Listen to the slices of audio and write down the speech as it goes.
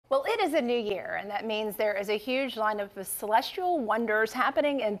is a new year, and that means there is a huge lineup of celestial wonders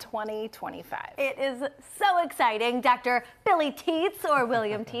happening in 2025. It is so exciting. Dr. Billy Teets, or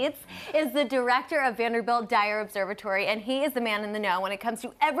William Teets, is the director of Vanderbilt Dyer Observatory, and he is the man in the know when it comes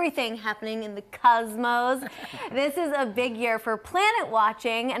to everything happening in the cosmos. This is a big year for planet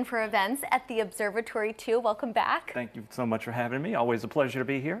watching and for events at the Observatory, too. Welcome back. Thank you so much for having me. Always a pleasure to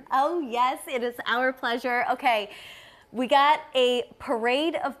be here. Oh, yes, it is our pleasure. Okay. We got a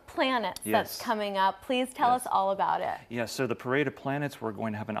parade of planets that's coming up. Please tell us all about it. Yeah, so the parade of planets, we're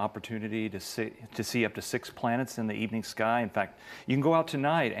going to have an opportunity to see up to 6 planets in the evening sky. In fact, you can go out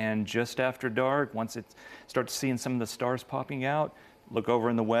tonight and just after dark, once it starts seeing some of the stars popping out, look over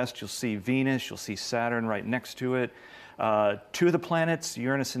in the west, you'll see Venus, you'll see Saturn right next to it. 2 of the planets,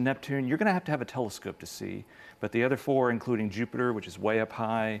 Uranus and Neptune, you're going to have a telescope to see. But the other 4, including Jupiter, which is way up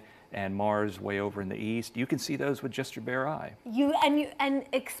high, and Mars way over in the east, you can see those with just your bare eye. And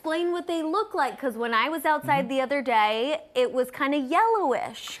explain what they look like, because when I was outside the other day, it was kind of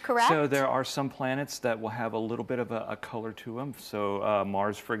yellowish, correct? So there are some planets that will have a little bit of a color to them. So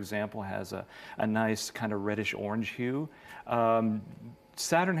Mars, for example, has a nice kind of reddish orange hue.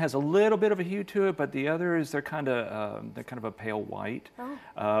 Saturn has a little bit of a hue to it, but the others, they're kind of a pale white.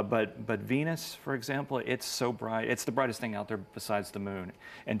 Oh. But Venus, for example, it's so bright. It's the brightest thing out there besides the moon.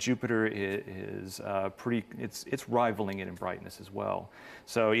 And Jupiter is it's rivaling it in brightness as well.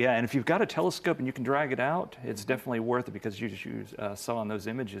 So yeah, and if you've got a telescope and you can drag it out, it's definitely worth it, because you saw in those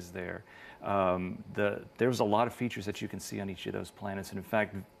images there. There's a lot of features that you can see on each of those planets. And in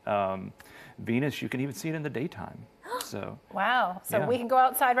fact, Venus, you can even see it in the daytime. So wow! So we can go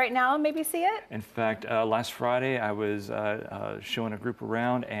outside right now and maybe see it. In fact, last Friday I was showing a group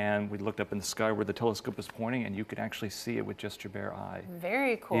around, and we looked up in the sky where the telescope was pointing, and you could actually see it with just your bare eye.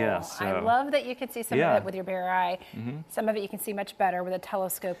 Very cool. Yeah, so, I love that you can see some of it with your bare eye. Some of it you can see much better with a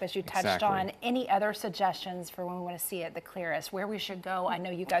telescope, as you touched on. Any other suggestions for when we want to see it the clearest? Where we should go? I know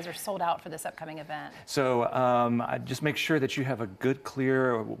you guys are sold out for this upcoming event. So just make sure that you have a good,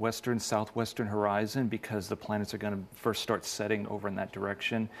 clear western, southwestern horizon, because the planets are going to first start setting over in that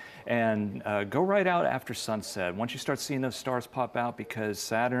direction. And go right out after sunset. Once you start seeing those stars pop out, because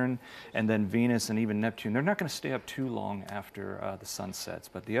Saturn and then Venus and even Neptune, they're not going to stay up too long after the sun sets.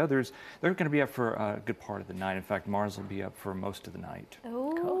 But the others, they're going to be up for a good part of the night. In fact, Mars will be up for most of the night.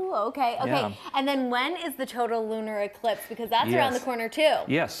 Oh, cool. Okay. Yeah. And then when is the total lunar eclipse? Because that's around the corner too.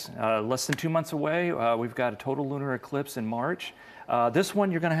 Yes, less than 2 months away. We've got a total lunar eclipse in March. This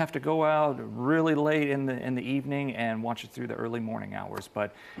one, you're going to have to go out really late in the evening and watch it through the early morning hours.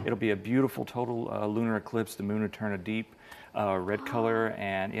 But it'll be a beautiful total lunar eclipse. The moon will turn a deep red color,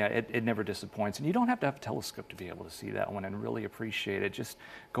 and yeah, it never disappoints. And you don't have to have a telescope to be able to see that one and really appreciate it. Just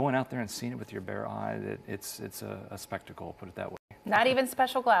going out there and seeing it with your bare eye, it's a spectacle, put it that way. Not even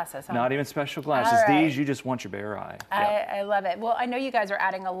special glasses, huh? Not even special glasses. Right. These, you just want your bare eye. I love it. Well, I know you guys are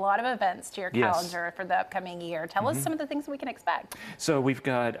adding a lot of events to your calendar for the upcoming year. Tell us some of the things we can expect. So we've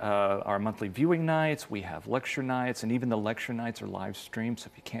got our monthly viewing nights, we have lecture nights, and even the lecture nights are live streamed. So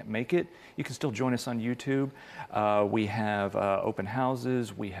if you can't make it, you can still join us on YouTube. We have open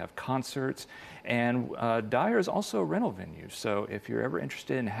houses, we have concerts, and Dyer is also a rental venue. So if you're ever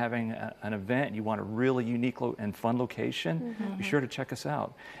interested in having an event and you want a really unique and fun location, be sure to check us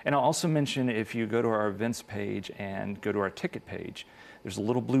out. And I'll also mention, if you go to our events page and go to our ticket page, there's a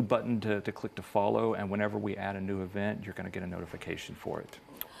little blue button to click to follow, and whenever we add a new event, you're going to get a notification for it.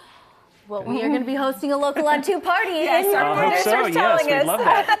 Well, we are going to be hosting a Local on 2 party. Yes, our producer's telling us. We'd love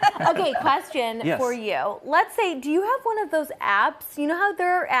that. Okay, question for you. Let's say, do you have one of those apps? You know how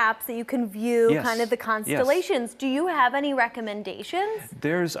there are apps that you can view kind of the constellations. Do you have any recommendations?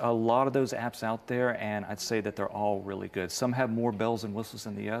 There's a lot of those apps out there, and I'd say that they're all really good. Some have more bells and whistles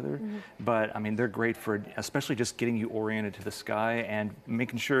than the other, but I mean, they're great for especially just getting you oriented to the sky and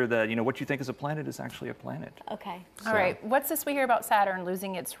making sure that, you know, what you think is a planet is actually a planet. Okay. All right. What's this we hear about Saturn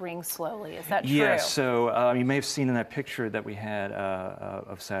losing its ring slowly? Is that true? Yes, so you may have seen in that picture that we had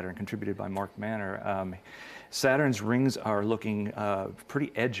of Saturn, contributed by Mark Manor. Saturn's rings are looking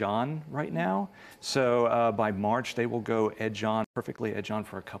pretty edge-on right now. So by March, they will go edge-on, perfectly edge-on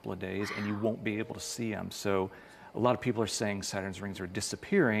for a couple of days, and you won't be able to see them. So a lot of people are saying Saturn's rings are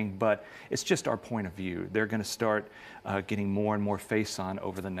disappearing, but it's just our point of view. They're going to start getting more and more face-on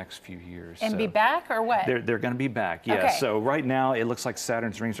over the next few years. And be back, or what? They're going to be back, yes. Okay. So right now, it looks like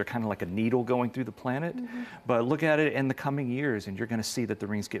Saturn's rings are kind of like a needle going through the planet. But look at it in the coming years, and you're going to see that the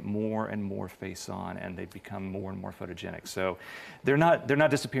rings get more and more face-on, and they become more and more photogenic. So they're not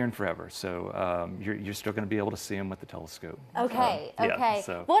disappearing forever. So you're still going to be able to see them with the telescope. Okay, okay. Yeah,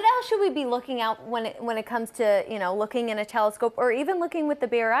 so. What else should we be looking out when it comes to, you know, looking in a telescope or even looking with the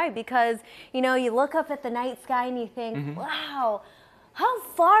bare eye, because, you look up at the night sky and you think, wow, how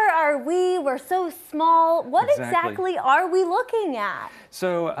far are we? We're so small. What exactly are we looking at?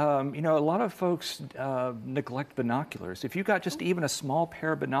 So, a lot of folks neglect binoculars. If you've got just even a small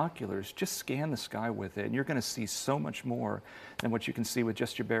pair of binoculars, just scan the sky with it, and you're going to see so much more than what you can see with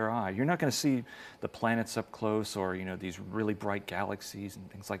just your bare eye. You're not going to see the planets up close or, these really bright galaxies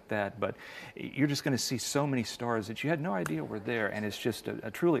and things like that, but you're just going to see so many stars that you had no idea were there, and it's just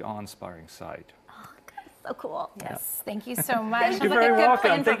a truly awe-inspiring sight. So cool. Yes. Thank you so much. You're very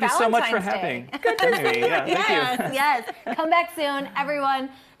welcome. Thank you so much for having me. Yeah, thank you. Yes. Come back soon, everyone.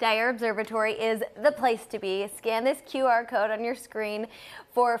 Dyer Observatory is the place to be. Scan this QR code on your screen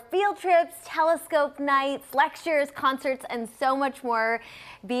for field trips, telescope nights, lectures, concerts, and so much more.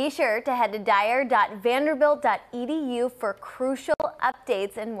 Be sure to head to dyer.vanderbilt.edu for crucial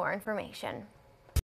updates and more information.